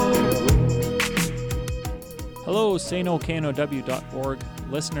Hello, SayNoKNOW.org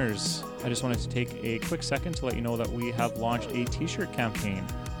listeners. I just wanted to take a quick second to let you know that we have launched a t-shirt campaign.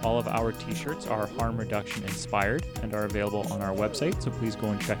 All of our t-shirts are harm reduction inspired and are available on our website, so please go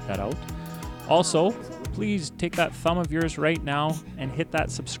and check that out. Also, please take that thumb of yours right now and hit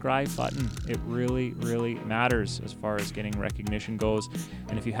that subscribe button. It really, really matters as far as getting recognition goes.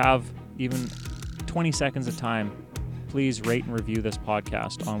 And if you have even 20 seconds of time, please rate and review this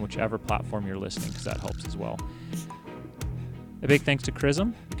podcast on whichever platform you're listening, because that helps as well. A big thanks to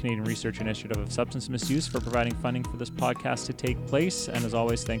CRISM, the Canadian Research Initiative of Substance Misuse, for providing funding for this podcast to take place. And as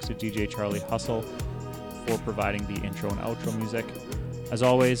always, thanks to DJ Charlie Hustle for providing the intro and outro music. As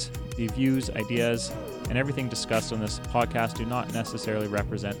always, the views, ideas, and everything discussed on this podcast do not necessarily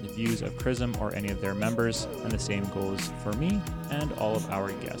represent the views of CRISM or any of their members, and the same goes for me and all of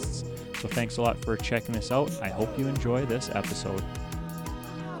our guests. So thanks a lot for checking this out. I hope you enjoy this episode.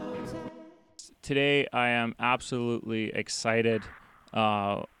 Today, I am absolutely excited,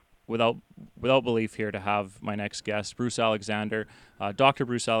 without belief here, to have my next guest, Bruce Alexander, Dr.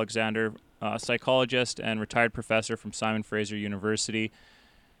 Bruce Alexander, psychologist and retired professor from Simon Fraser University.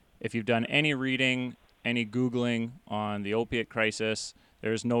 If you've done any reading, any Googling on the opiate crisis,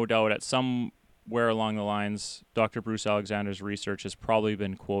 there's no doubt at somewhere along the lines, Dr. Bruce Alexander's research has probably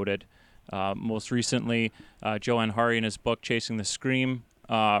been quoted. Most recently, Joanne Hari in his book, Chasing the Scream,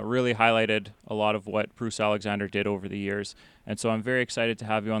 really highlighted a lot of what Bruce Alexander did over the years. And so I'm very excited to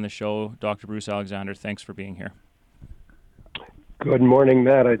have you on the show, Dr. Bruce Alexander. Thanks for being here. Good morning,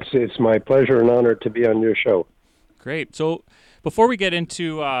 Matt. It's my pleasure and honor to be on your show. Great. So before we get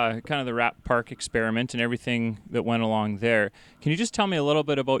into kind of the Rat Park experiment and everything that went along there, can you just tell me a little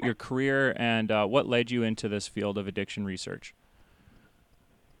bit about your career and what led you into this field of addiction research?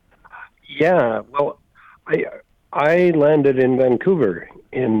 Yeah, well, I landed in Vancouver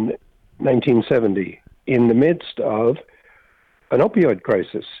in 1970 in the midst of an opioid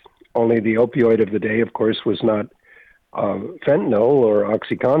crisis. Only the opioid of the day, of course, was not fentanyl or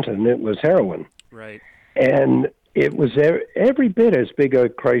OxyContin, it was heroin. Right. And it was every bit as big a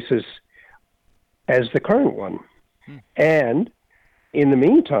crisis as the current one. And in the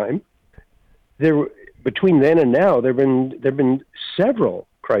meantime, between then and now, there've been several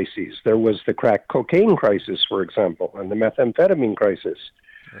crises. There was the crack cocaine crisis, for example, and the methamphetamine crisis.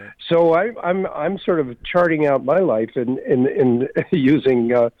 Right. So I'm sort of charting out my life in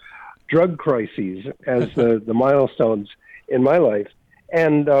using drug crises as the milestones in my life.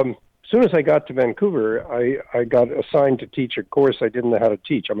 And as soon as I got to Vancouver, I got assigned to teach a course I didn't know how to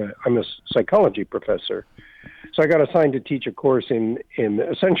teach. I'm a psychology professor, so I got assigned to teach a course in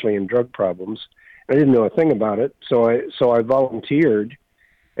essentially in drug problems. I didn't know a thing about it, so I volunteered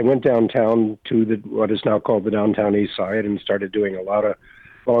and went downtown to what is now called the Downtown East Side and started doing a lot of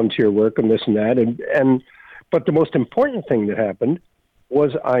volunteer work and this and that. But the most important thing that happened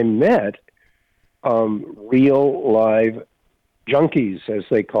was I met real live junkies, as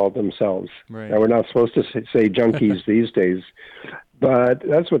they called themselves. Right. Now, we're not supposed to say junkies these days, but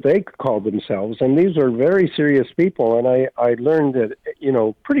that's what they called themselves. And these are very serious people. And I learned that,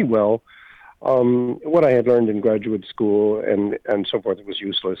 pretty well, what I had learned in graduate school and so forth was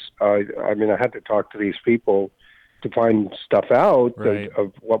useless. I had to talk to these people to find stuff out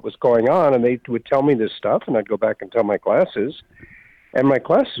of what was going on, and they would tell me this stuff, and I'd go back and tell my classes, and my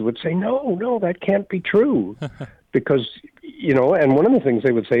classes would say, no, that can't be true, because, and one of the things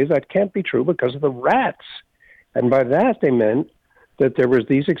they would say is that can't be true because of the rats, and by that they meant that there was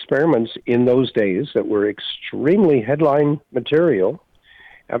these experiments in those days that were extremely headline material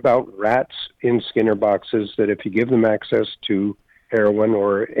about rats in Skinner boxes, that if you give them access to heroin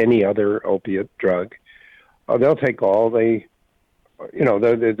or any other opiate drug, they'll take they'll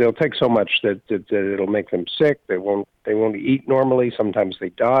take so much that it'll make them sick. They won't eat normally. Sometimes they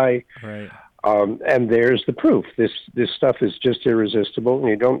die. Right. And there's the proof. This stuff is just irresistible, and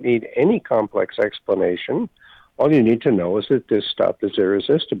you don't need any complex explanation. All you need to know is that this stuff is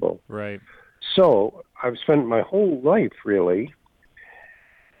irresistible. Right. So I've spent my whole life really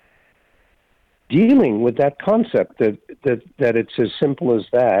dealing with that concept that it's as simple as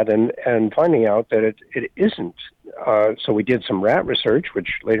that, and finding out that it isn't. So we did some rat research, which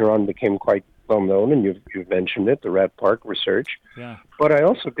later on became quite well known, and you've mentioned it, the Rat Park research. Yeah. But I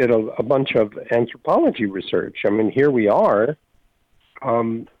also did a bunch of anthropology research. I mean, here we are,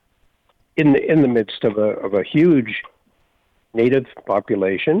 in the midst of a huge native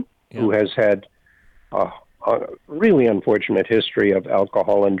population who has had a really unfortunate history of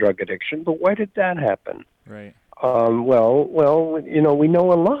alcohol and drug addiction. But why did that happen? Right. We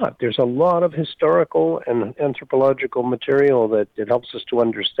know a lot. There's a lot of historical and anthropological material that helps us to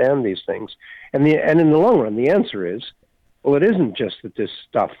understand these things. And in the long run, the answer is, well, it isn't just that this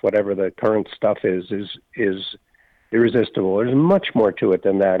stuff, whatever the current stuff is irresistible. There's much more to it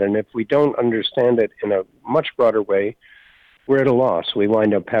than that. And if we don't understand it in a much broader way, we're at a loss. We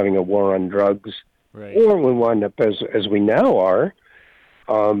wind up having a war on drugs, Right. or we wind up, as we now are,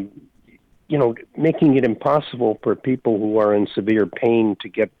 making it impossible for people who are in severe pain to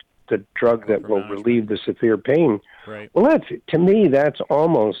get the drug that will relieve the severe pain. Right. Well, to me, that's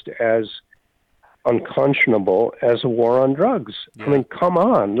almost as unconscionable as a war on drugs. Yeah. I mean, come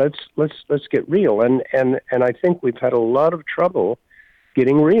on, let's get real. And I think we've had a lot of trouble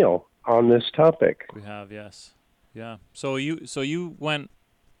getting real on this topic. We have, yes. Yeah. So you went.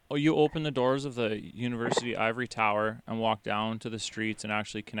 Oh, you opened the doors of the University Ivory Tower and walked down to the streets and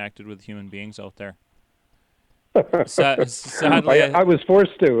actually connected with human beings out there. Sadly, I was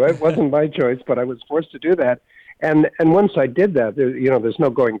forced to. It wasn't my choice, but I was forced to do that. And once I did that, there's no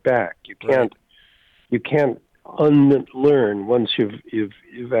going back. You can't unlearn once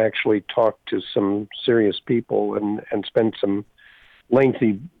you've actually talked to some serious people and spent some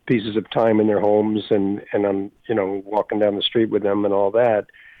lengthy pieces of time in their homes and I'm walking down the street with them and all that.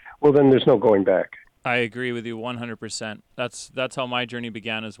 Well, then there's no going back. I agree with you 100%. That's how my journey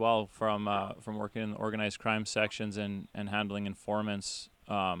began as well, from working in the organized crime sections and handling informants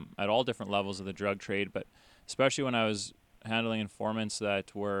at all different levels of the drug trade, but especially when I was handling informants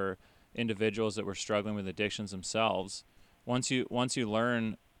that were individuals that were struggling with addictions themselves. Once you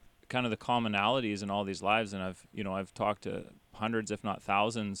learn kind of the commonalities in all these lives, and I've talked to hundreds, if not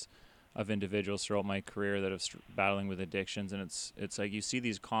thousands, of individuals throughout my career that have battling with addictions, and it's like you see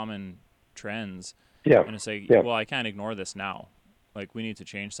these common trends, and it's like, well, I can't ignore this now. Like, we need to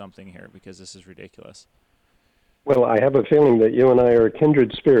change something here because this is ridiculous. Well, I have a feeling that you and I are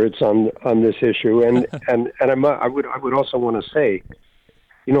kindred spirits on this issue, and I would also want to say,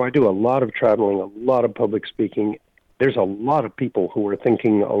 I do a lot of traveling, a lot of public speaking. There's a lot of people who are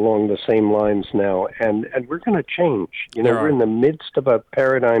thinking along the same lines now, and we're going to change. We're in the midst of a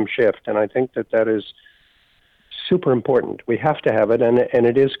paradigm shift, and I think that is super important. We have to have it, and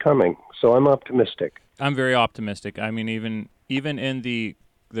it is coming. So I'm optimistic. I'm very optimistic. I mean, even in the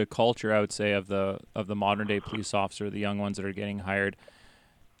culture, I would say, of the modern day police officer, the young ones that are getting hired,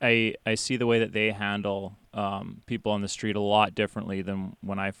 I see the way that they handle people on the street a lot differently than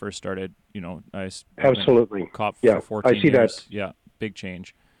when I first started. Absolutely. Cop for 14 I see years. that. Yeah, big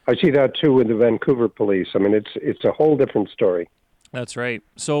change. I see that too with the Vancouver police. I mean, it's a whole different story. That's right.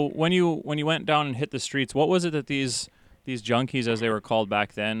 So when you went down and hit the streets, what was it that these junkies, as they were called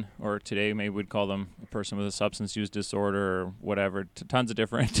back then, or today maybe we'd call them a person with a substance use disorder or whatever, tons of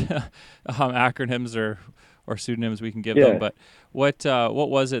different acronyms or pseudonyms we can give them. But what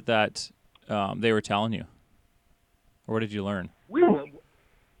was it that they were telling you, or what did you learn? Well,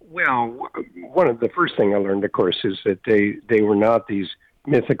 one of the first thing I learned, of course, is that they were not these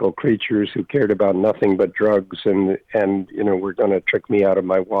mythical creatures who cared about nothing but drugs and were going to trick me out of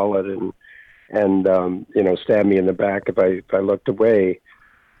my wallet and stab me in the back if I looked away.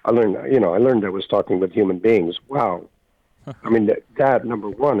 I learned I was talking with human beings. Wow. I mean, that number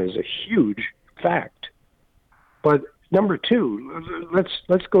one is a huge fact. But number two,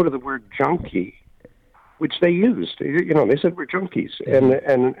 let's go to the word junkie, which they used. They said we're junkies,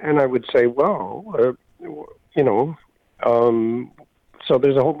 and I would say, well, so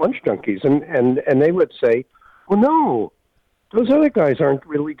there's a whole bunch of junkies, and they would say, well, no, those other guys aren't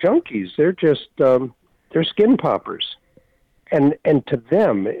really junkies. They're just they're skin poppers, and to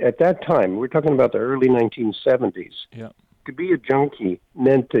them at that time, we're talking about the early 1970s. Yeah, to be a junkie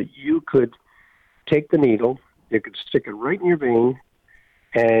meant that you could take the needle, you could stick it right in your vein,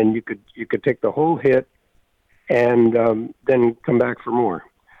 and you could take the whole hit, and then come back for more.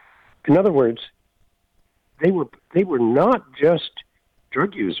 In other words, they were not just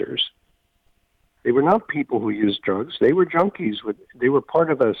drug users. They were not people who used drugs. They were junkies. They were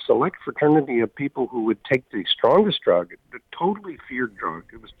part of a select fraternity of people who would take the strongest drug, the totally feared drug.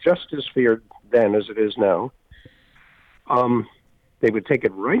 It was just as feared then as it is now. They would take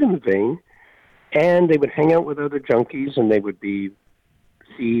it right in the vein, and they would hang out with other junkies, and they would be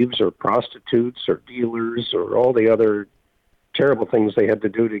thieves or prostitutes or dealers or all the other terrible things they had to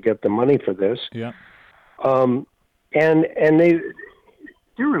do to get the money for this. Yeah. And they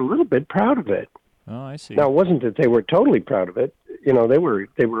were a little bit proud of it. Oh, I see. Now, it wasn't that they were totally proud of it. They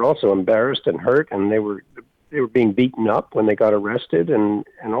were also embarrassed and hurt, and they were being beaten up when they got arrested, and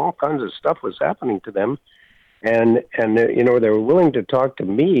all kinds of stuff was happening to them. And they were willing to talk to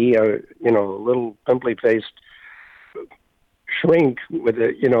me, a little pimply-faced shrink with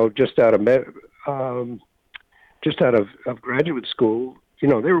a, just out of graduate school, they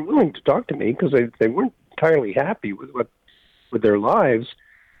were willing to talk to me because they weren't entirely happy with their lives,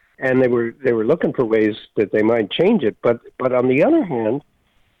 and they were looking for ways that they might change it. But on the other hand,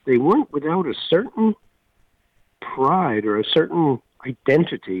 they weren't without a certain pride or a certain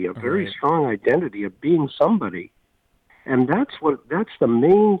identity, a very strong identity of being somebody. And that's the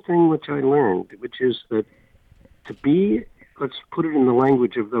main thing which I learned, which is that to be, let's put it in the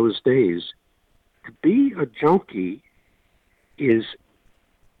language of those days, to be a junkie is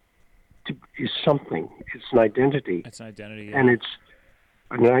something. It's an identity. It's an identity, yeah. And it's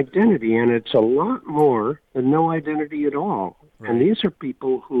an identity, and it's a lot more than no identity at all. Right. And these are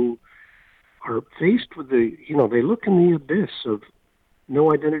people who are faced with they look in the abyss of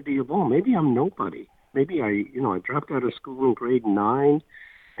no identity at all. Maybe I'm nobody. Maybe I dropped out of school in grade 9,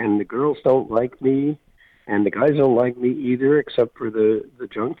 and the girls don't like me, and the guys don't like me either, except for the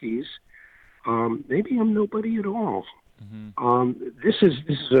junkies. Maybe I'm nobody at all. Mm-hmm. This is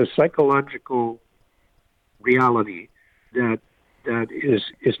a psychological reality that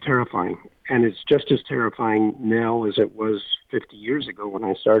is terrifying, and it's just as terrifying now as it was 50 years ago when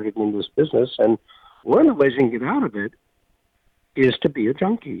I started in this business. And one of the ways you can get out of it is to be a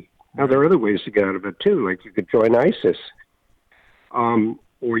junkie. Now, there are other ways to get out of it too, like you could join ISIS,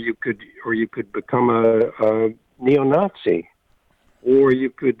 or you could become a neo-Nazi, or you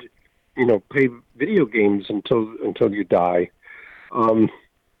could play video games until you die.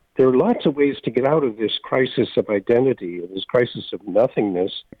 There are lots of ways to get out of this crisis of identity, this crisis of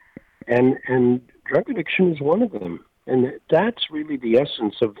nothingness, and drug addiction is one of them. And that's really the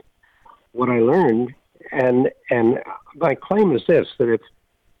essence of what I learned. And my claim is this, that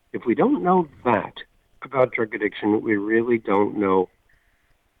if we don't know that about drug addiction, we really don't know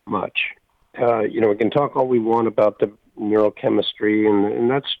much. We can talk all we want about the neurochemistry,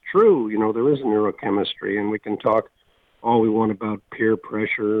 and that's true. There is a neurochemistry, and we can talk all we want about peer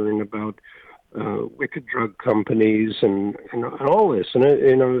pressure and about wicked drug companies and all this, and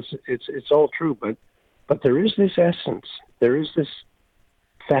it's all true. But there is this essence. There is this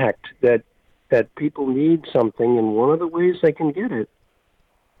fact that people need something, and one of the ways they can get it,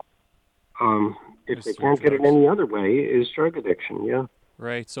 if they can't get it any other way, is drug addiction. Yeah.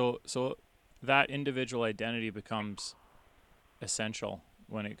 Right. So that individual identity becomes essential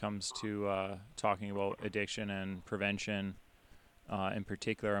when it comes to talking about addiction and prevention, in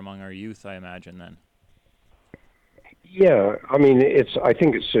particular among our youth, I imagine. Then. Yeah, I mean, I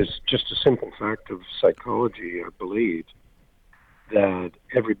think it's just a simple fact of psychology. I believe that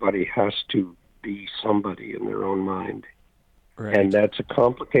everybody has to be somebody in their own mind. Right. And that's a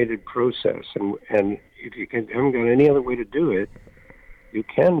complicated process. And if you haven't got any other way to do it, you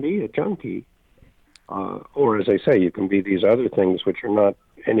can be a junkie. Or, as I say, you can be these other things which are not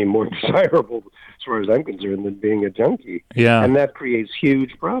any more desirable, as far as I'm concerned, than being a junkie. Yeah. And that creates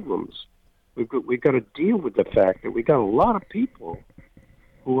huge problems. We've got to deal with the fact that we got a lot of people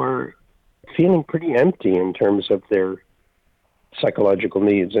who are feeling pretty empty in terms of their psychological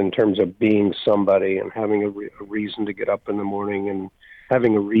needs, in terms of being somebody and having a reason to get up in the morning and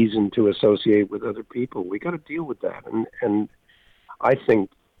having a reason to associate with other people. We got to deal with that. And I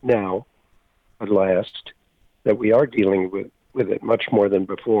think now, at last, that we are dealing with it much more than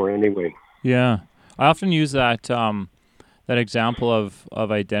before anyway. Yeah. I often use that that example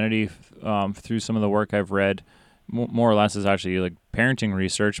of identity through some of the work I've read. More or less is actually like parenting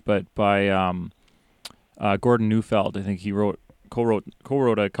research, but by Gordon Neufeld. I think he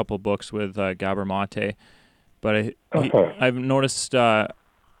co-wrote a couple of books with Gabor Mate. But I've noticed I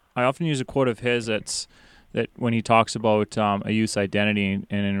often use a quote of his that when he talks about a youth's identity and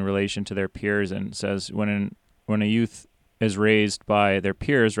in relation to their peers, and says when a youth is raised by their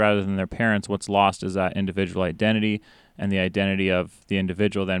peers rather than their parents, what's lost is that individual identity, and the identity of the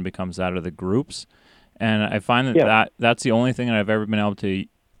individual then becomes that of the groups. And I find that's the only thing that I've ever been able to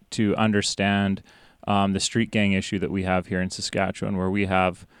understand the street gang issue that we have here in Saskatchewan, where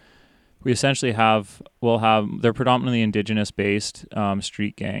they're predominantly Indigenous based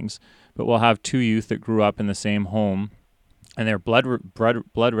street gangs, but we'll have two youth that grew up in the same home, and they're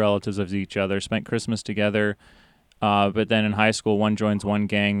blood relatives of each other, spent Christmas together, but then in high school, one joins one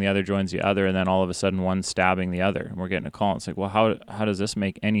gang, the other joins the other, and then all of a sudden one's stabbing the other. And we're getting a call. It's like, well, how does this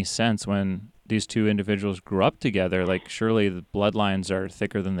make any sense when these two individuals grew up together? Like, surely the bloodlines are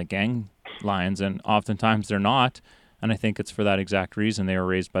thicker than the gang lines, and oftentimes they're not. And I think it's for that exact reason. They were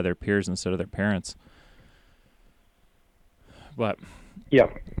raised by their peers instead of their parents. But yes.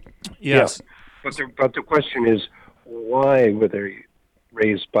 Yeah. But the question is, why were they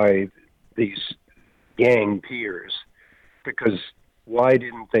raised by these gang peers? because why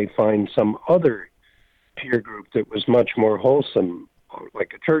didn't they find some other peer group that was much more wholesome,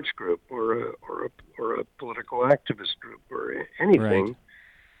 like a church group or a political activist group or anything?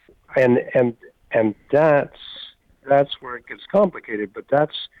 Right. And that's where it gets complicated. But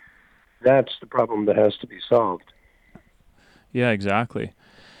that's the problem that has to be solved. Yeah, exactly.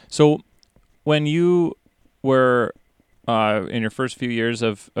 So when you were in your first few years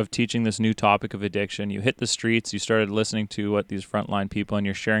of teaching this new topic of addiction, you hit the streets, you started listening to what these frontline people, and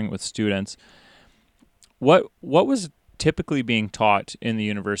you're sharing it with students. What was typically being taught in the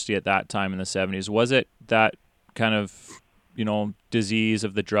university at that time in the 70s? Was it that kind of, disease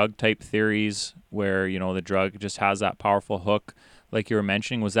of the drug type theories where, the drug just has that powerful hook like you were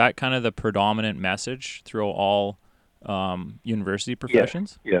mentioning? Was that kind of the predominant message through all university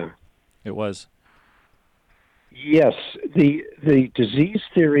professions? Yeah. It was. Yes, the disease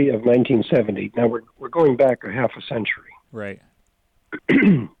theory of 1970. Now we're going back a half a century. Right.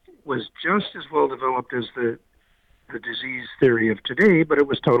 Was just as well developed as the disease theory of today, but it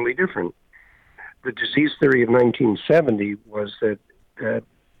was totally different. The disease theory of 1970 was that the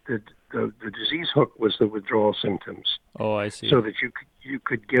disease hook was the withdrawal symptoms. Oh, I see. So that you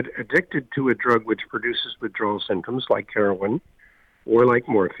could get addicted to a drug which produces withdrawal symptoms, like heroin, or like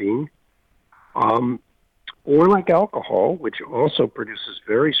morphine, or like alcohol, which also produces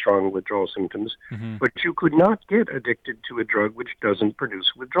very strong withdrawal symptoms. Mm-hmm. But you could not get addicted to a drug which doesn't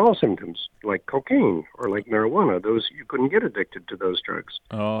produce withdrawal symptoms, like cocaine or like marijuana. Those you couldn't get addicted to those drugs.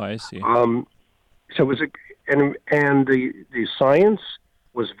 Oh, I see. So it was and the science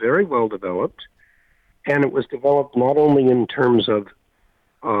was very well developed, and it was developed not only in terms of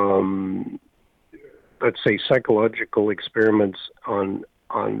let's say psychological experiments on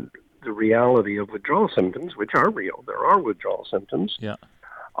the reality of withdrawal symptoms, which are real. There are withdrawal symptoms. Yeah.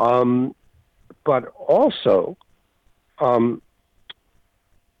 But also,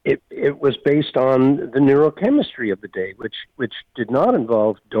 it was based on the neurochemistry of the day, which did not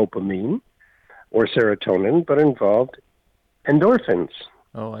involve dopamine or serotonin, but involved endorphins.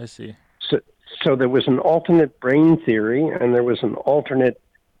 Oh, I see. So there was an alternate brain theory, and there was an alternate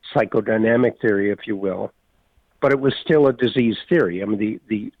psychodynamic theory, if you will, but it was still a disease theory. I mean,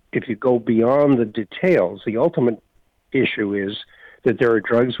 if you go beyond the details, the ultimate issue is that there are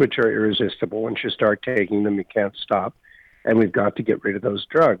drugs which are irresistible. Once you start taking them, you can't stop, and we've got to get rid of those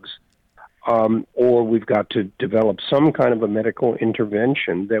drugs. Or we've got to develop some kind of a medical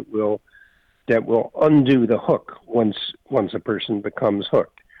intervention that will undo the hook once a person becomes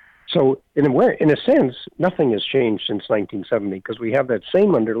hooked. So in a sense, nothing has changed since 1970 because we have that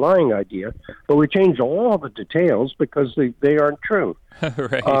same underlying idea, but we changed all the details because they aren't true.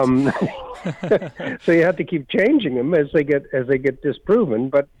 Right. So you have to keep changing them as they get disproven,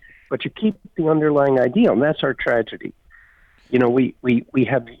 but you keep the underlying idea, and that's our tragedy.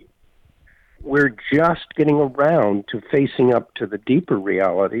 We're just getting around to facing up to the deeper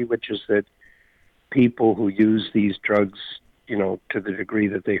reality, which is that people who use these drugs, to the degree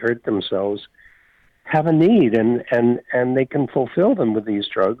that they hurt themselves, have a need, and they can fulfill them with these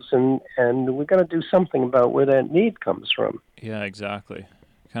drugs, and we've got to do something about where that need comes from. Yeah, exactly.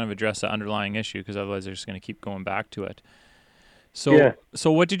 Kind of address the underlying issue, because otherwise they're just going to keep going back to it. So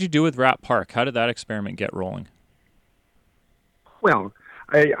what did you do with Rat Park? How did that experiment get rolling? Well,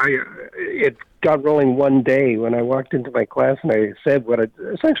 it got rolling one day when I walked into my class and I said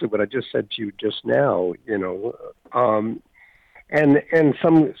essentially what I just said to you just now, and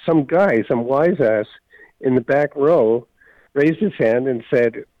some guy, some wise ass in the back row raised his hand and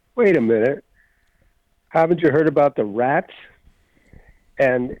said, "Wait a minute, haven't you heard about the rats?"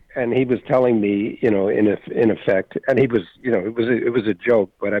 And he was telling me, in effect, and he was, it was a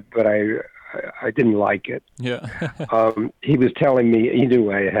joke, but I didn't like it. Yeah. He was telling me, he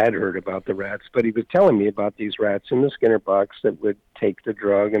knew I had heard about the rats, but he was telling me about these rats in the Skinner box that would take the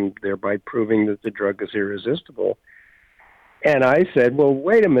drug and thereby proving that the drug is irresistible. And I said, well,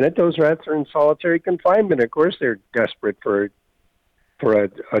 wait a minute, those rats are in solitary confinement. Of course they're desperate for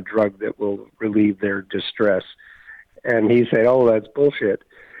a drug that will relieve their distress. And he said, oh, that's bullshit.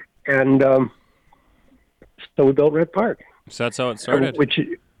 And so we built Rat Park. So that's how it started.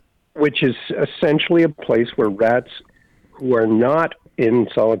 Which is essentially a place where rats who are not in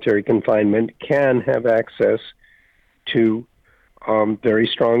solitary confinement can have access to very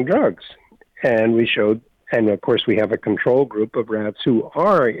strong drugs. And we showed, and of course we have a control group of rats who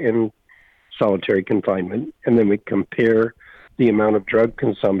are in solitary confinement, and then we compare the amount of drug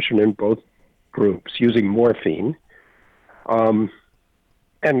consumption in both groups using morphine.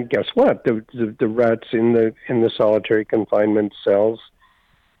 And guess what? The rats in the solitary confinement cells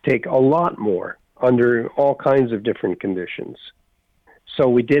take a lot more under all kinds of different conditions. So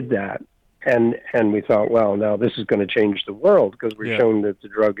we did that, and we thought, well, now this is going to change the world because we're shown that the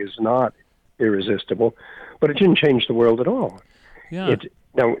drug is not irresistible, but it didn't change the world at all. Yeah.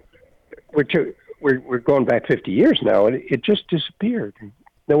 Now we're going back 50 years now, and it just disappeared.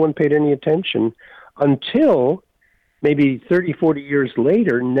 No one paid any attention until maybe 30, 40 years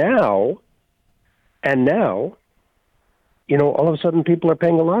later. Now, all of a sudden people are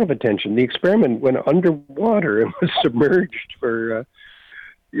paying a lot of attention. The experiment went underwater and was submerged for,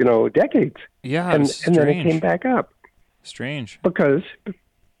 decades. Yeah, and then it came back up. Strange. Because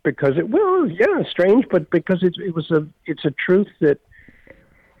strange, but because it's a truth that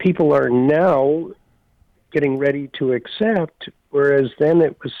people are now getting ready to accept, whereas then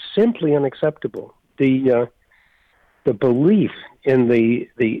it was simply unacceptable. The belief in the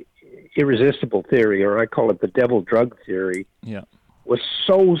irresistible theory, or I call it the devil drug theory, was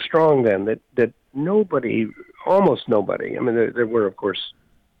so strong then that almost nobody, I mean, there were, of course,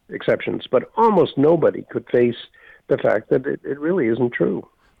 exceptions, but almost nobody could face the fact that it really isn't true.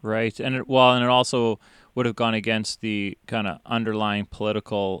 Right. And it also would have gone against the kind of underlying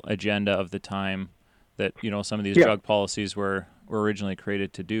political agenda of the time that, some of these drug policies were originally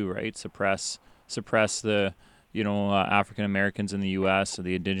created to do, right? Suppress the, African Americans in the U.S., or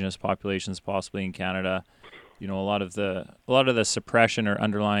the indigenous populations possibly in Canada. A lot of the suppression or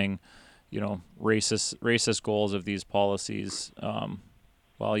underlying, racist goals of these policies.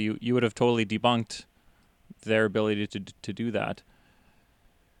 You would have totally debunked their ability to do that.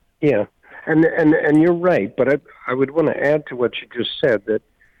 Yeah, and you're right, but I would want to add to what you just said that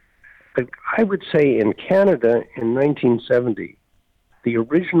I would say in Canada in 1970, the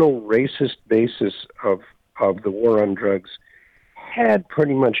original racist basis of the war on drugs had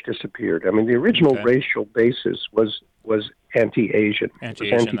pretty much disappeared. I mean, the original racial basis was anti-Asian,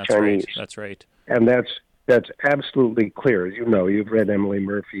 anti-Chinese. That's right. And that's absolutely clear. As you know, you've read Emily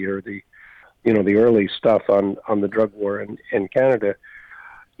Murphy or the early stuff on the drug war in Canada.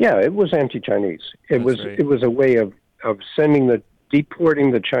 Yeah, it was anti-Chinese. It was a way of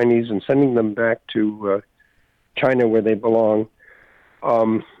deporting the Chinese and sending them back to China where they belong.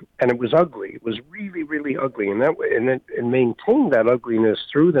 And it was ugly. It was really, really ugly, and it maintained that ugliness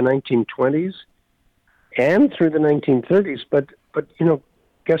through the 1920s and through the 1930s. But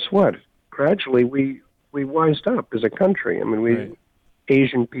guess what? Gradually, we wised up as a country. I mean,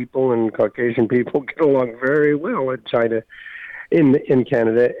 Asian people and Caucasian people get along very well in China, in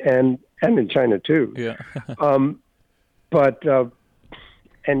Canada, and in China too. Yeah.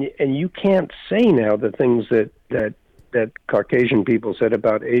 And you can't say now the things that Caucasian people said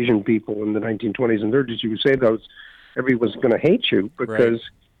about Asian people in the 1920s and 30s. You would say those, everyone's going to hate you because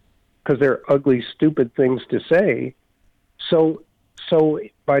they're ugly, stupid things to say. So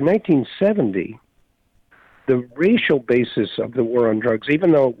by 1970, the racial basis of the war on drugs,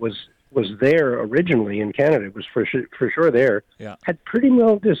 even though it was there originally in Canada, it was for sure there, had pretty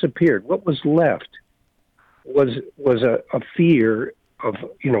well disappeared. What was left was a fear of,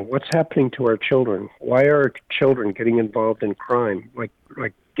 what's happening to our children? Why are our children getting involved in crime? Like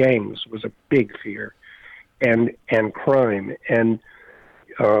gangs was a big fear, and crime, and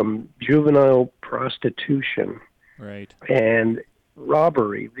juvenile prostitution, right, and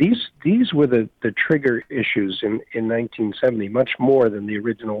robbery. These were the trigger issues in 1970, much more than the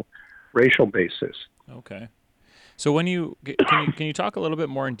original racial basis. Okay. So can you talk a little bit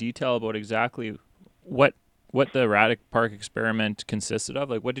more in detail about exactly what the Radic Park experiment consisted of?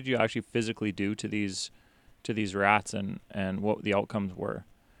 Like, what did you actually physically do to these rats, and what the outcomes were?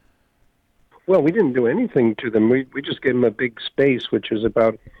 Well, we didn't do anything to them. We just gave them a big space, which is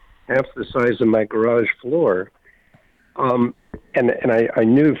about half the size of my garage floor. And I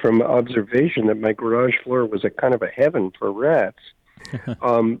knew from observation that my garage floor was a kind of a heaven for rats.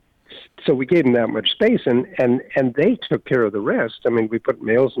 So we gave them that much space, and they took care of the rest. I mean, we put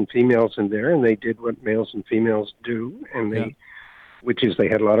males and females in there, and they did what males and females do, and which is they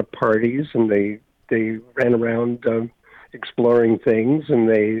had a lot of parties, and they ran around exploring things, and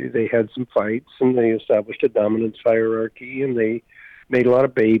they had some fights, and they established a dominance hierarchy, and they made a lot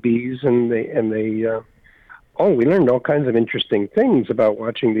of babies, and we learned all kinds of interesting things about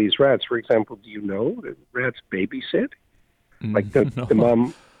watching these rats. For example, do you know that rats babysit? Like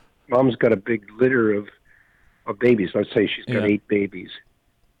the mom's got a big litter of babies. Let's say she's got 8 babies,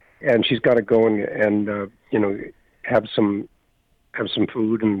 and she's got to go and have some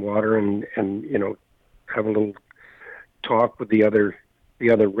food and water and have a little talk with the other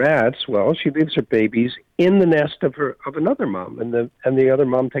rats. Well, she leaves her babies in the nest of another mom, and the other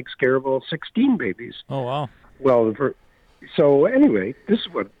mom takes care of all 16 babies. Oh wow! Well, So anyway, this is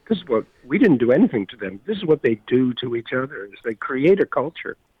what we didn't do anything to them. This is what they do to each other. Is they create a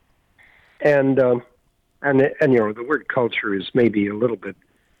culture, and and the word culture is maybe a little bit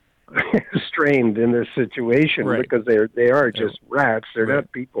strained in this situation Right. because they are just rats. They're Right.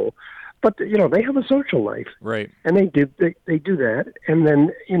 not people, but they have a social life, Right. and they do that. And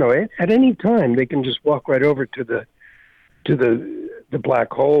then at any time they can just walk right over to the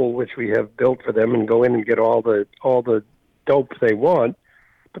black hole which we have built for them and go in and get all the dope they want.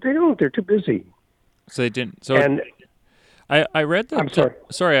 But they don't. They're too busy. So they didn't. So And I read that. I'm sorry.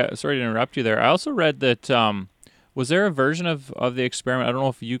 Sorry to interrupt you there. I also read that. Was there a version of the experiment? I don't know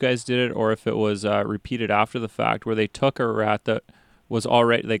if you guys did it or if it was repeated after the fact, where they took a rat that was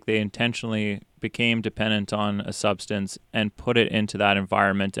already, like, they intentionally became dependent on a substance and put it into that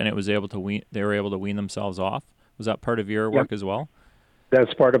environment, and it was able to wean. They were able to wean themselves off. Was that part of your Yep. work as well?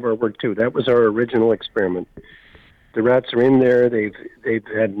 That's part of our work too. That was our original experiment. The rats are in there. They've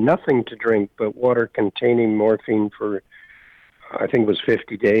had nothing to drink but water containing morphine for I think it was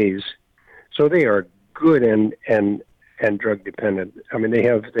 50 days. So they are good and drug dependent. I mean they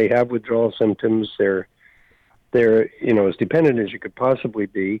have withdrawal symptoms. They're as dependent as you could possibly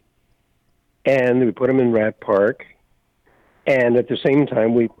be. And we put them in Rat Park. And at the same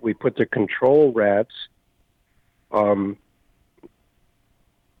time we put the control rats.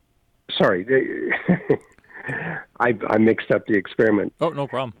 Sorry, I mixed up the experiment. Oh, no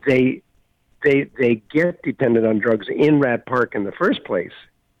problem. They get dependent on drugs in Rat Park in the first place,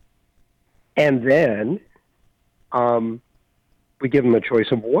 and then we give them a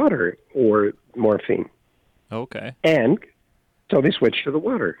choice of water or morphine, Okay. and so they switch to the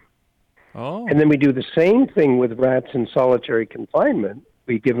water. Oh. And then we do the same thing with rats in solitary confinement.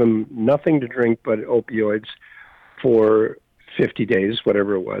 We give them nothing to drink but opioids for 50 days,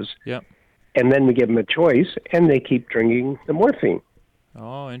 whatever it was. Yep. And then we give them a choice, and they keep drinking the morphine.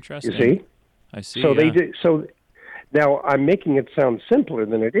 Oh, You interesting. see? I see. So yeah. they do. So now I'm making it sound simpler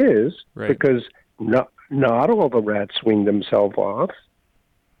than it is Right. because not all the rats wean themselves off,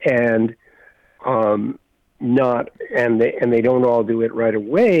 and they don't all do it right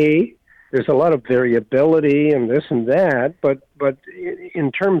away. There's a lot of variability and this and that, but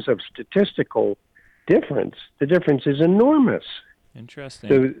in terms of statistical difference, the difference is enormous.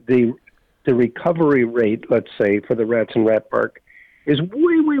 Interesting. The recovery rate, let's say, for the rats in Rat Park is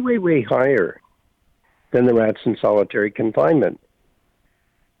way higher than the rats in solitary confinement.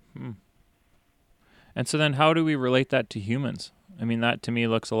 And so then how do we relate that to humans? I mean, that to me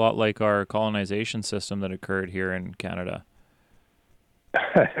looks a lot like our colonization system that occurred here in Canada.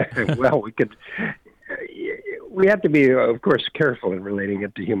 Well, we have to be, of course, careful in relating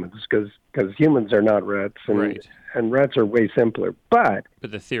it to humans because humans are not rats, and Right. and rats are way simpler. But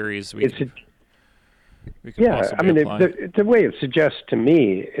But the theories we it's could yeah, I possibly mean, apply. the way it suggests to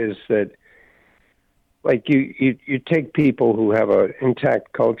me is that, like, you take people who have an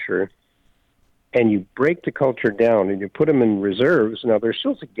intact culture, and you break the culture down, and you put them in reserves. Now they're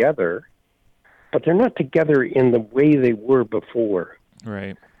still together, but they're not together in the way they were before.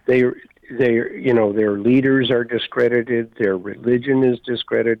 Right. Their leaders are discredited. Their religion is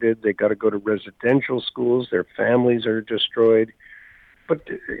discredited. They got to go to residential schools. Their families are destroyed. But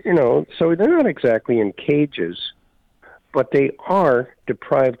so they're not exactly in cages, but they are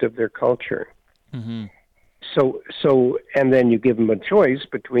deprived of their culture. Mm-hmm. So, and then you give them a choice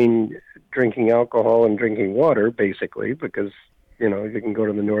between drinking alcohol and drinking water, basically, because you can go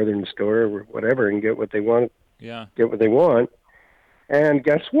to the northern store or whatever and get what they want. Yeah. Get what they want, and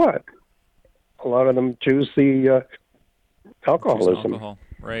guess what? A lot of them choose the Choose alcoholism. alcohol.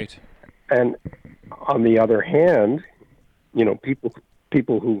 Right. And on the other hand,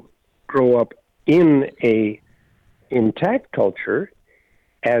 people who grow up in a intact culture,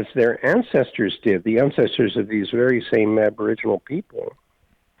 as their ancestors did, the ancestors of these very same Aboriginal people,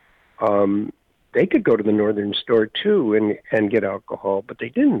 they could go to the northern store too and get alcohol, but they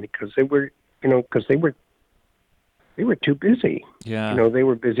didn't because they were too busy. Yeah. They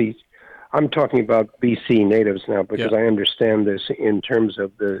were busy. I'm talking about BC natives now because Yeah. I understand this in terms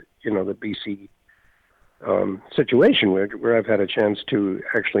of the BC situation where I've had a chance to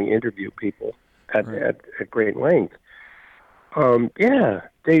actually interview people at great length. Yeah,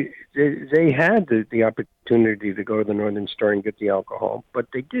 they had the opportunity to go to the northern store and get the alcohol, but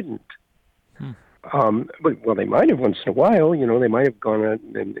they didn't. Well, they might have once in a while. They might have gone out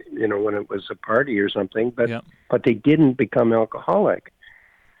and when it was a party or something, but Yeah. but they didn't become alcoholic.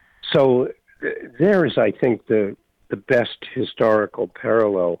 So there's, I think, the best historical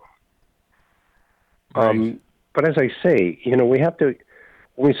parallel. Right. But as I say, we have to.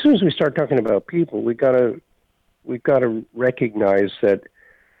 As soon as we start talking about people, we gotta we've got to recognize that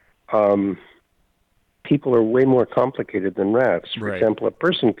people are way more complicated than rats. For Right. example, a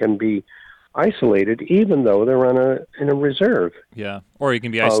person can be isolated even though they're in a reserve. Yeah. Or you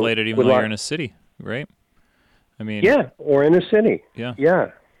can be isolated even with though lot- you're in a city, right? I mean, Yeah, or in a city. yeah.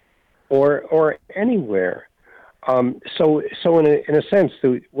 Yeah, or anywhere. So in a sense,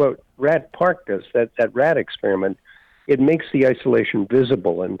 what Rat Park does, that rat experiment, it makes the isolation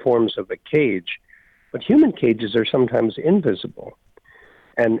visible in forms of a cage, but human cages are sometimes invisible,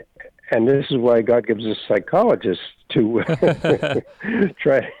 and this is why God gives us psychologists to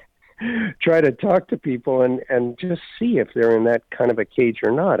try to talk to people and just see if they're in that kind of a cage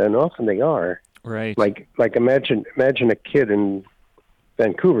or not, and often they are. Right. Like imagine a kid in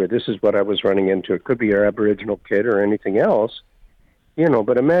Vancouver. This is what I was running into. It could be your Aboriginal kid or anything else,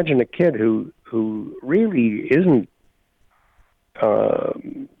 but imagine a kid who really isn't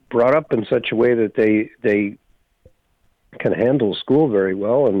brought up in such a way that they can handle school very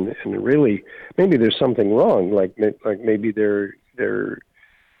well, and really maybe there's something wrong, like maybe they're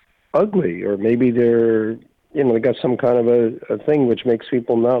ugly, or maybe they're they got some kind of a thing which makes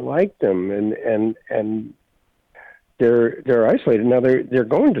people not like them, and they're isolated. Now they're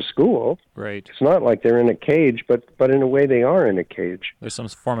going to school. Right. It's not like they're in a cage, but in a way they are in a cage. There's some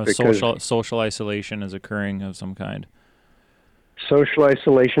form of Because- social isolation is occurring of some kind. Social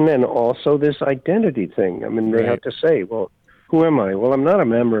isolation, and also this identity thing. I mean, they Right. have to say, well, who am I? Well, I'm not a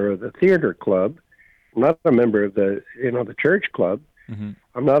member of the theater club. I'm not a member of the church club. Mm-hmm.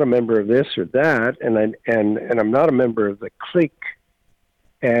 I'm not a member of this or that, and I'm not a member of the clique.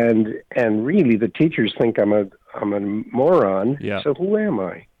 And really, the teachers think I'm a moron. Yeah. So who am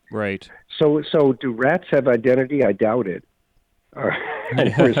I? Right. So do rats have identity? I doubt it. I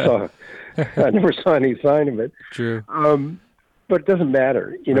never saw any sign of it. True. But it doesn't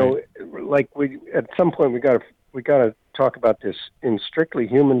matter. Like at some point we got to talk about this in strictly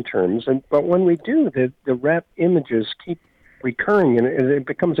human terms. But when we do, the rat images keep recurring, and it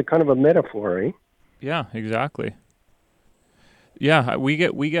becomes a kind of a metaphor. Eh? Yeah, exactly. Yeah, we do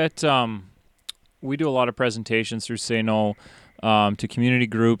a lot of presentations through Say No to community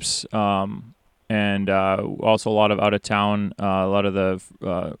groups, and also a lot of out of town. A lot of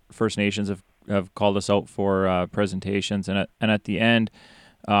the First Nations have called us out for presentations, and at the end,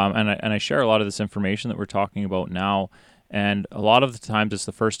 and I share a lot of this information that we're talking about now. And a lot of the times, it's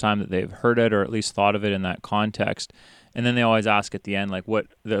the first time that they've heard it, or at least thought of it in that context. And then they always ask at the end, like,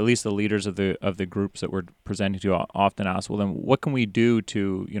 at least the leaders of the groups that we're presenting to often ask, well, then what can we do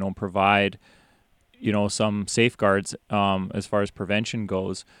to, provide, some safeguards as far as prevention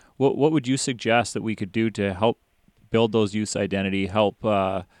goes? What would you suggest that we could do to help build those youth's identity, help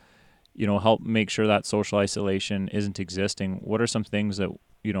make sure that social isolation isn't existing? What are some things that,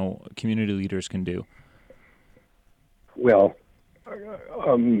 community leaders can do? Well,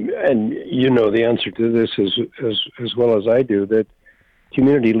 and the answer to this as well as I do, that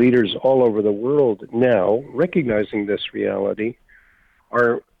community leaders all over the world now, recognizing this reality,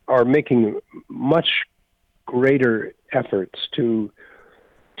 are making much greater efforts to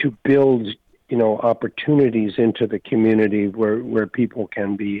build opportunities into the community where people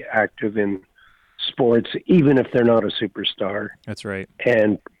can be active in sports, even if they're not a superstar. That's right.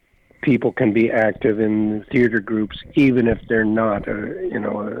 And people can be active in theater groups, even if they're not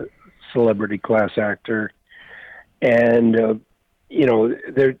a celebrity class actor. And,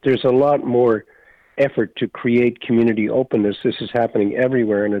 there's a lot more effort to create community openness. This is happening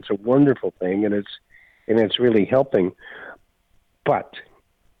everywhere, and it's a wonderful thing, and it's really helping. But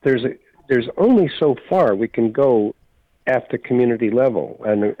there's only so far we can go at the community level,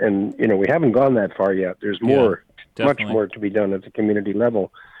 and we haven't gone that far yet. There's more, much more to be done at the community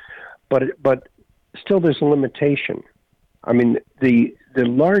level. But still, there's a limitation. I mean, the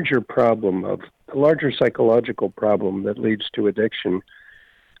larger psychological problem that leads to addiction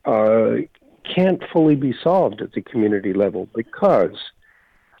can't fully be solved at the community level because,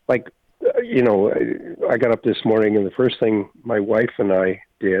 I got up this morning and the first thing my wife and I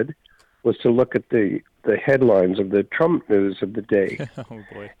did was to look at the headlines of the Trump news of the day. Oh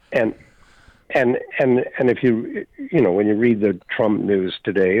boy! And if you when you read the Trump news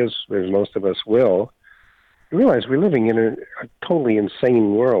today, as most of us will, you realize we're living in a totally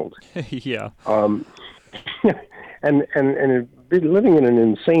insane world. Yeah. And living in an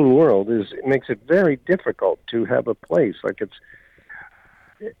insane world makes it very difficult to have a place. Like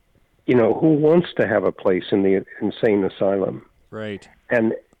who wants to have a place in the insane asylum? Right.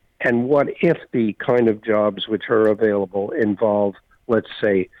 And what if the kind of jobs which are available involve, let's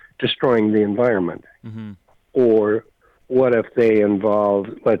say, destroying the environment? Mm-hmm. Or what if they involve,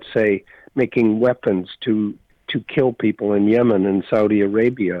 let's say, making weapons to to kill people in Yemen and Saudi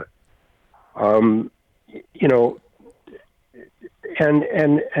Arabia. You know,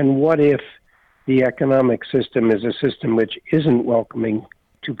 and what if the economic system is a system which isn't welcoming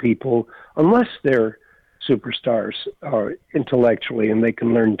to people unless they're superstars intellectually and they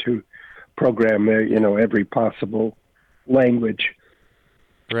can learn to program, every possible language.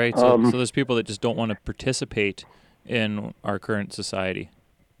 Right. So there's people that just don't want to participate in our current society.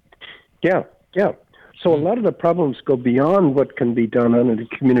 Yeah. So a lot of the problems go beyond what can be done on a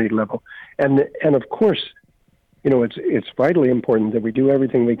community level, and of course, it's vitally important that we do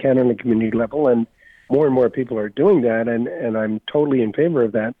everything we can on a community level, and more people are doing that, and I'm totally in favor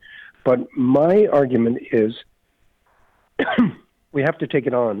of that. But my argument is we have to take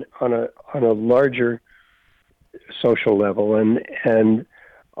it on a larger social level, and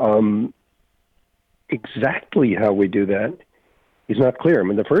exactly how we do that is not clear. I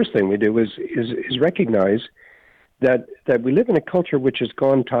mean, the first thing we do is recognize that we live in a culture which has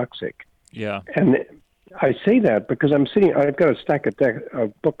gone toxic. Yeah. And I say that because I've got a stack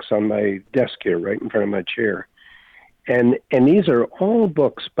of books on my desk here, right in front of my chair. And these are all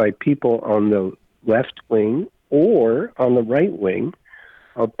books by people on the left wing or on the right wing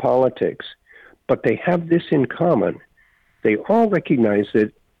of politics. But they have this in common. They all recognize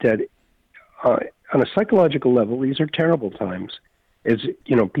that on a psychological level, these are terrible times.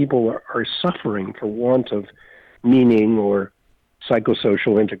 People are suffering for want of meaning or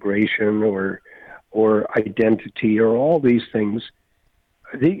psychosocial integration or identity or all these things.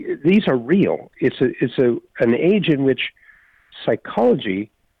 These are real. It's an age in which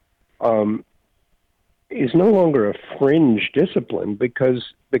psychology is no longer a fringe discipline because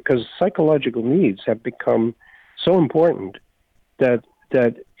psychological needs have become so important that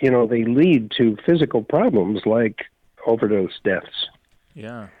they lead to physical problems like overdose deaths.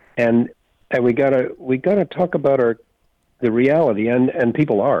 Yeah. And we gotta talk about the reality, and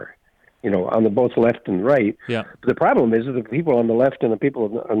people are, on the both left and right. Yeah. But the problem is that the people on the left and the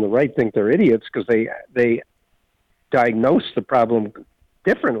people on the right think they're idiots because they diagnose the problem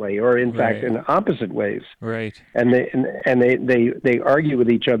differently, or in fact in opposite ways. Right. And they argue with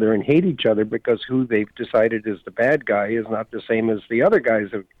each other and hate each other because who they've decided is the bad guy is not the same as the other guys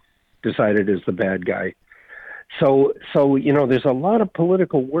have decided is the bad guy. So there's a lot of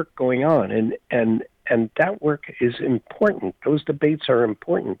political work going on, and that work is important. Those debates are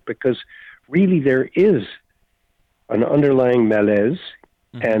important because really there is an underlying malaise,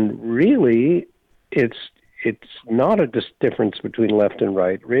 and really it's not a difference between left and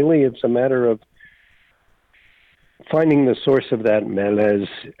right. Really, it's a matter of finding the source of that malaise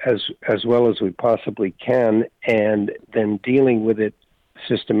as well as we possibly can, and then dealing with it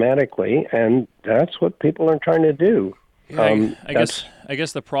systematically, and that's what people are trying to do. Yeah, I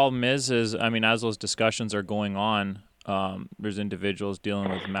guess the problem is I mean, as those discussions are going on, there's individuals dealing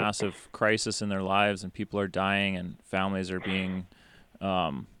with massive crisis in their lives, and people are dying, and families are being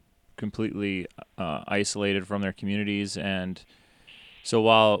completely isolated from their communities. And so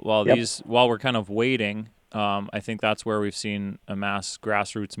while we're kind of waiting, I think that's where we've seen a mass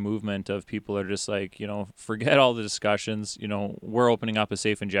grassroots movement of people are just like, forget all the discussions. We're opening up a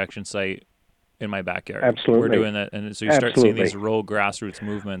safe injection site in my backyard. Absolutely. We're doing that. And so you start seeing these rogue grassroots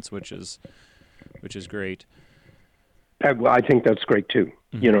movements, which is great. Well, I think that's great too.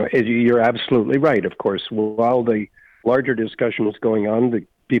 You're absolutely right. Of course, while the larger discussion is going on, the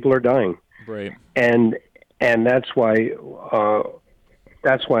people are dying. Right. And that's why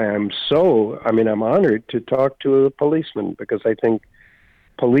I'm honored to talk to a policeman, because I think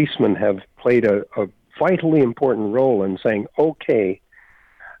policemen have played a vitally important role in saying, okay,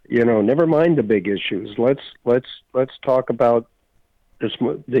 never mind the big issues. Let's talk about this,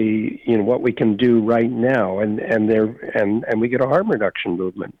 what we can do right now, and we get a harm reduction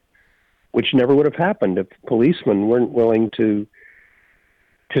movement, which never would have happened if policemen weren't willing to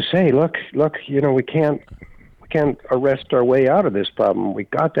say, look, we can't arrest our way out of this problem.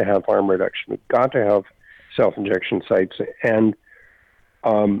 We've got to have harm reduction. We've got to have self-injection sites and,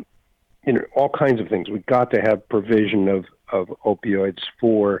 all kinds of things. We've got to have provision of opioids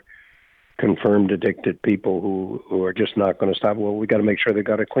for confirmed addicted people who are just not going to stop. Well, we got to make sure they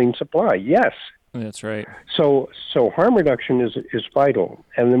got a clean supply. Yes. That's right. So harm reduction is vital.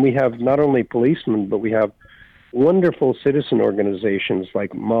 And then we have not only policemen, but we have wonderful citizen organizations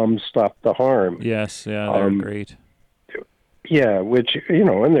like Moms Stop the Harm. Yes, yeah, they're great. Yeah, which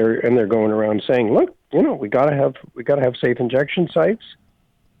and they're going around saying, look, we gotta have safe injection sites,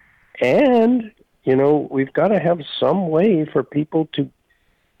 and we've got to have some way for people to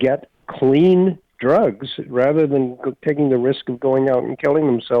get clean drugs rather than taking the risk of going out and killing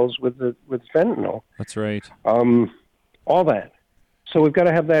themselves with fentanyl. That's right. All that. So we've got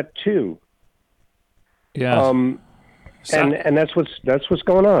to have that too. Yeah. And that's what's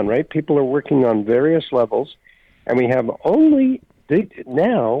going on, right? People are working on various levels, and we have only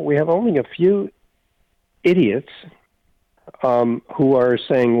a few idiots who are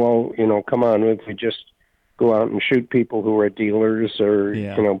saying, well, come on, if we just go out and shoot people who are dealers or,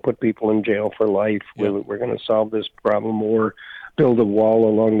 put people in jail for life, we're going to solve this problem, or build a wall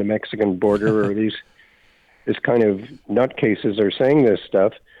along the Mexican border, or this kind of nutcases are saying this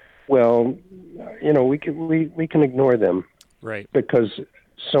stuff. Well, we can ignore them, right? Because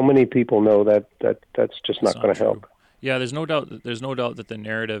so many people know that's just not going to help. Yeah, there's no doubt that the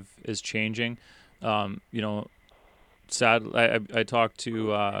narrative is changing. Sad. I talked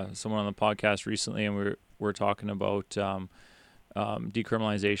to someone on the podcast recently, and we're talking about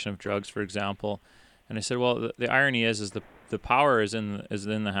decriminalization of drugs, for example. And I said, well, the irony is the power is in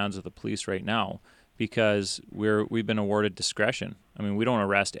the hands of the police right now, because we've been awarded discretion. I mean, we don't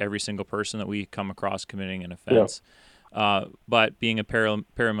arrest every single person that we come across committing an offense. Yeah. But being a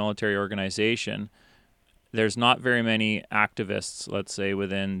paramilitary organization, there's not very many activists, let's say,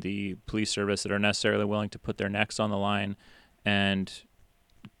 within the police service that are necessarily willing to put their necks on the line and,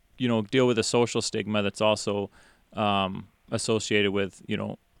 deal with a social stigma that's also associated with,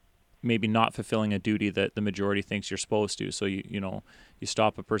 maybe not fulfilling a duty that the majority thinks you're supposed to. So you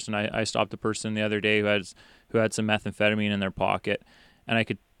stop a person. I stopped a person the other day who had some methamphetamine in their pocket, and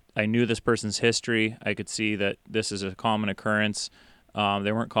I knew this person's history. I could see that this is a common occurrence.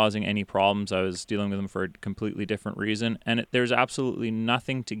 They weren't causing any problems. I was dealing with them for a completely different reason, and there's absolutely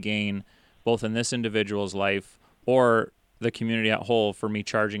nothing to gain, both in this individual's life or the community at whole, for me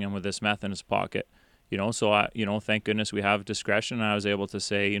charging him with this meth in his pocket. So thank goodness we have discretion. And I was able to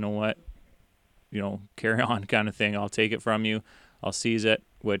say, you know what, carry on, kind of thing. I'll take it from you. I'll seize it,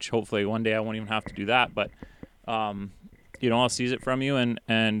 which hopefully one day I won't even have to do that. But, I'll seize it from you and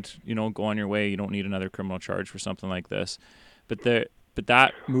go on your way. You don't need another criminal charge for something like this. But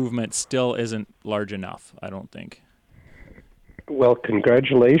that movement still isn't large enough, I don't think. Well,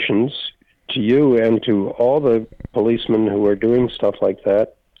 congratulations to you and to all the policemen who are doing stuff like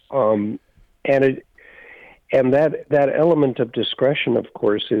that. And that element of discretion, of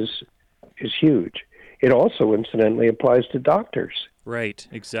course, is huge. It also, incidentally, applies to doctors. Right,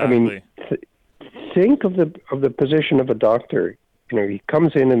 exactly. I mean, think of the position of a doctor. He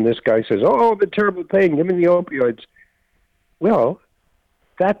comes in and this guy says, "Oh, the terrible pain, give me the opioids." Well,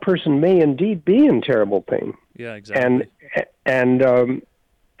 that person may indeed be in terrible pain. Yeah, exactly. And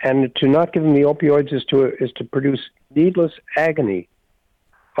to not give him the opioids is to produce needless agony.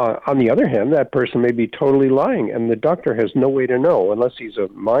 On the other hand, that person may be totally lying, and the doctor has no way to know, unless he's a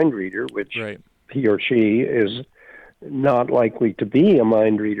mind reader, which he or she is not likely to be a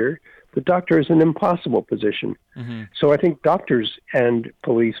mind reader. The doctor is an impossible position. Mm-hmm. So I think doctors and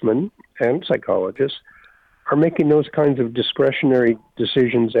policemen and psychologists are making those kinds of discretionary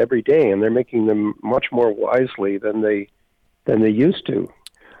decisions every day, and they're making them much more wisely than they used to,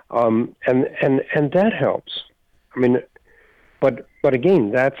 and that helps. I mean, but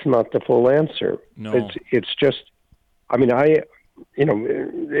again, that's not the full answer. No. It's just, I mean,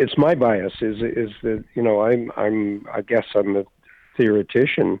 it's my bias is that I guess I'm a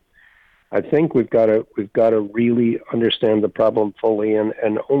theoretician. I think we've got to really understand the problem fully, and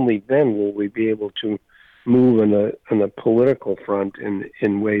only then will we be able to move on the political front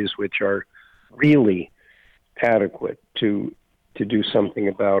in ways which are really adequate to do something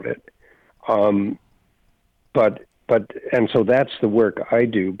about it. And so that's the work I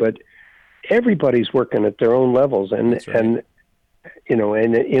do. But everybody's working at their own levels and and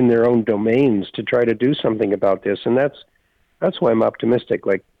in their own domains to try to do something about this. And that's why I'm optimistic.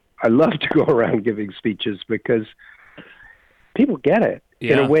 Like, I love to go around giving speeches because people get it.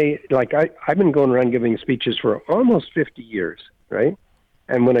 Yeah. In a way, like I've been going around giving speeches for almost 50 years, right?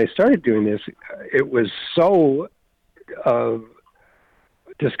 And when I started doing this, it was so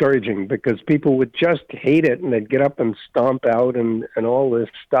discouraging because people would just hate it and they'd get up and stomp out and all this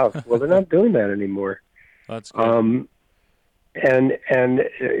stuff. Well, they're not doing that anymore. That's good. And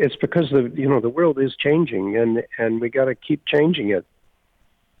it's because the world is changing and we got to keep changing it.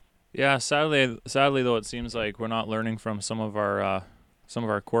 Yeah, sadly though, it seems like we're not learning from some of our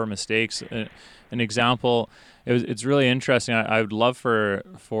core mistakes. An example, it's really interesting. I would love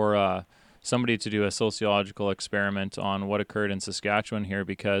for somebody to do a sociological experiment on what occurred in Saskatchewan here,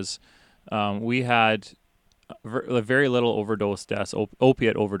 because we had very little overdose deaths,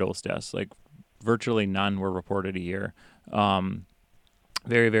 opiate overdose deaths. Like virtually none were reported a year.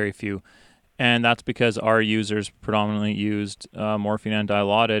 Very, very few. And that's because our users predominantly used morphine and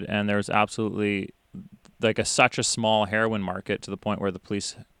Dilaudid, and there's absolutely like such a small heroin market to the point where the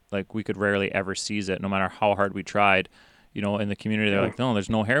police, like, we could rarely ever seize it, no matter how hard we tried. In the community, they're like, no, there's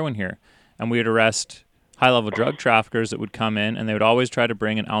no heroin here. And we would arrest high-level drug traffickers that would come in, and they would always try to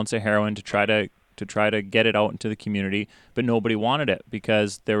bring an ounce of heroin to try to get it out into the community, but nobody wanted it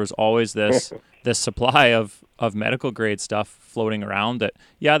because there was always this supply of medical grade stuff floating around that,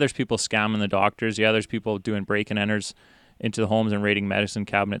 there's people scamming the doctors, there's people doing break and enters into the homes and raiding medicine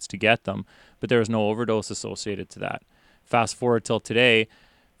cabinets to get them, but there was no overdose associated to that. Fast forward till today,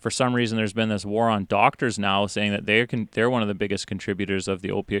 for some reason there's been this war on doctors now saying that they're one of the biggest contributors of the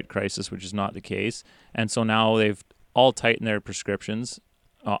opioid crisis, which is not the case. And so now they've all tightened their prescriptions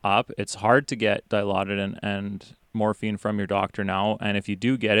up. It's hard to get Dilaudid and morphine from your doctor now, and if you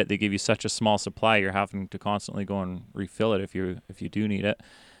do get it, they give you such a small supply, you're having to constantly go and refill it if you do need it.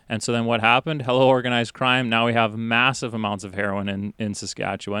 And so then what happened? Hello, organized crime. Now we have massive amounts of heroin in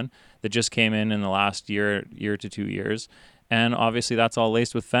Saskatchewan that just came in the last year to 2 years. And obviously that's all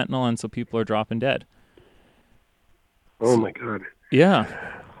laced with fentanyl, and so people are dropping dead. Oh, my God. Yeah.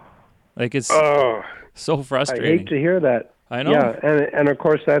 Like, it's so frustrating. I hate to hear that. I know. Yeah, and of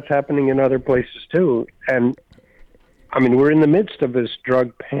course that's happening in other places too. And, I mean, we're in the midst of this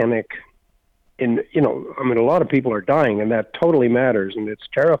drug panic. A lot of people are dying, and that totally matters, and it's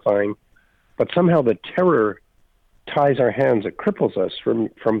terrifying. But somehow the terror ties our hands. It cripples us from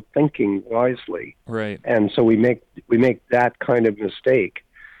thinking wisely. Right. And so we make that kind of mistake.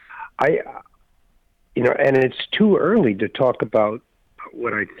 And it's too early to talk about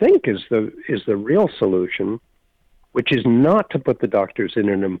what I think is the real solution, which is not to put the doctors in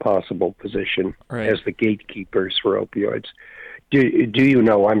an impossible position as the gatekeepers for opioids. Do you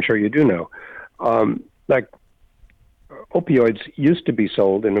know? I'm sure you do know. Opioids used to be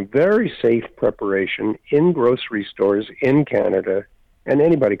sold in a very safe preparation in grocery stores in Canada, and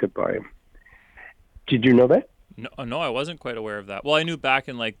anybody could buy them. Did you know that? No, I wasn't quite aware of that. Well, I knew back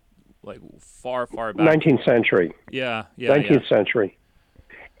in like far back. 19th century. Yeah. 19th century.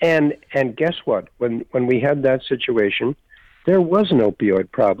 And guess what? When we had that situation, there was an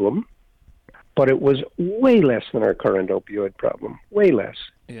opioid problem, but it was way less than our current opioid problem. Way less.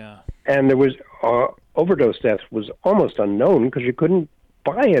 Yeah. And there was overdose death was almost unknown because you couldn't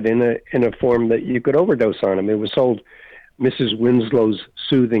buy it in a form that you could overdose on them. It was sold. Mrs. Winslow's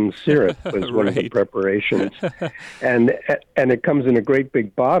soothing syrup was one of the preparations, and it comes in a great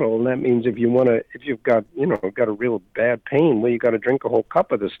big bottle. And that means if you've got a real bad pain, well, you got to drink a whole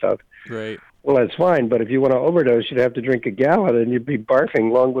cup of the stuff. Right. Well, that's fine, but if you want to overdose, you'd have to drink a gallon, and you'd be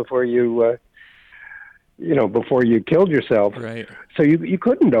barfing long before you before you killed yourself. Right. So you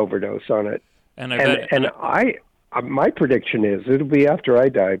couldn't overdose on it. My prediction is it'll be after I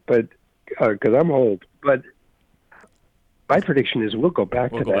die, but because I'm old, but. My prediction is we'll go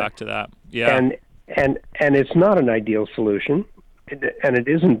back to that. Yeah. And it's not an ideal solution, and it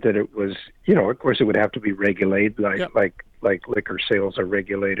isn't that it was. Of course, it would have to be regulated, like liquor sales are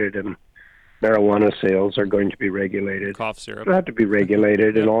regulated, and marijuana sales are going to be regulated. Cough syrup. It'll have to be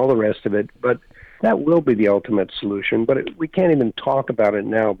regulated, and all the rest of it. But that will be the ultimate solution. But we can't even talk about it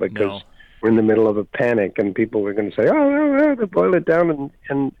now because we're in the middle of a panic, and people are going to say, "Oh, no, boil it down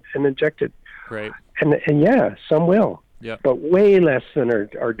and inject it." Right. And yeah, some will. Yeah. But way less than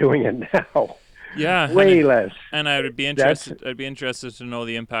are doing it now. Yeah. Way less. And I'd be interested to know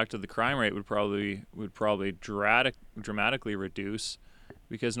the impact of the crime rate would probably dramatically reduce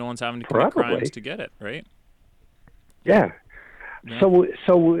because no one's having to commit crimes to get it, right? Yeah. So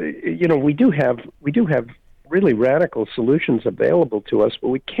we do have really radical solutions available to us, but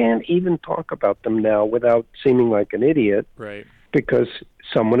we can't even talk about them now without seeming like an idiot. Right. Because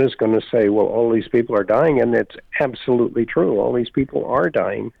someone is going to say, well, all these people are dying, and it's absolutely true. All these people are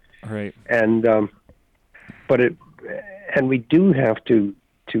dying. Right. And we do have to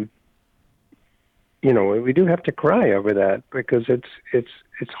we do have to cry over that because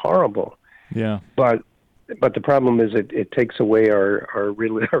it's horrible. Yeah. But the problem is it takes away our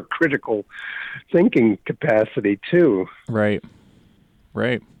critical thinking capacity too. Right.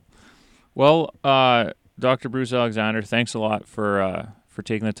 Well, Dr. Bruce Alexander, thanks a lot for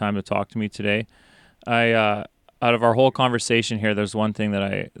taking the time to talk to me today. Out of our whole conversation here, there's one thing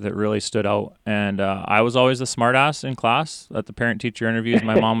that really stood out, and I was always the smartass in class at the parent-teacher interviews.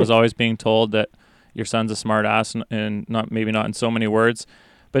 My mom was always being told that your son's a smartass, and maybe not in so many words,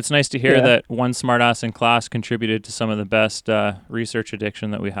 but it's nice to hear that one smartass in class contributed to some of the best research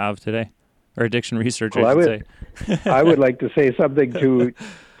addiction that we have today, or addiction research, I should say. I would like to say something to.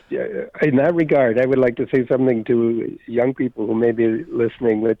 In that regard, I would like to say something to young people who may be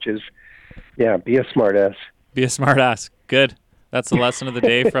listening, which is Yeah, be a smartass. Be a smartass. Good. That's the lesson of the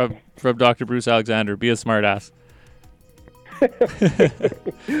day from Dr. Bruce Alexander. Be a smartass.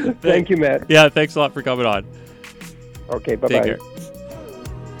 Thank you, Matt. Yeah, thanks a lot for coming on. Okay, bye-bye. Take care.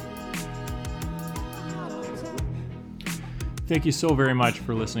 Thank you so very much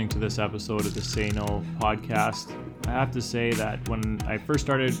for listening to this episode of the Say No podcast. I have to say that when I first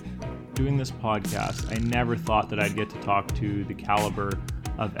started doing this podcast, I never thought that I'd get to talk to the caliber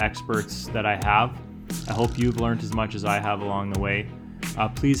of experts that I have. I hope you've learned as much as I have along the way.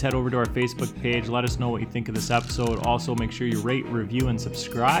 Please head over to our Facebook page. Let us know what you think of this episode. Also, make sure you rate, review, and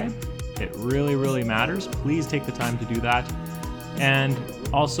subscribe. It really, really matters. Please take the time to do that. And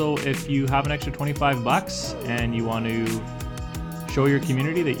also, if you have an extra $25 and you want to show your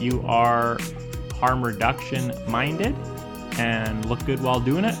community that you are harm reduction minded and look good while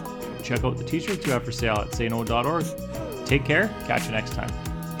doing it, check out the t-shirts we have for sale at sayno.org. Take care. Catch you next time.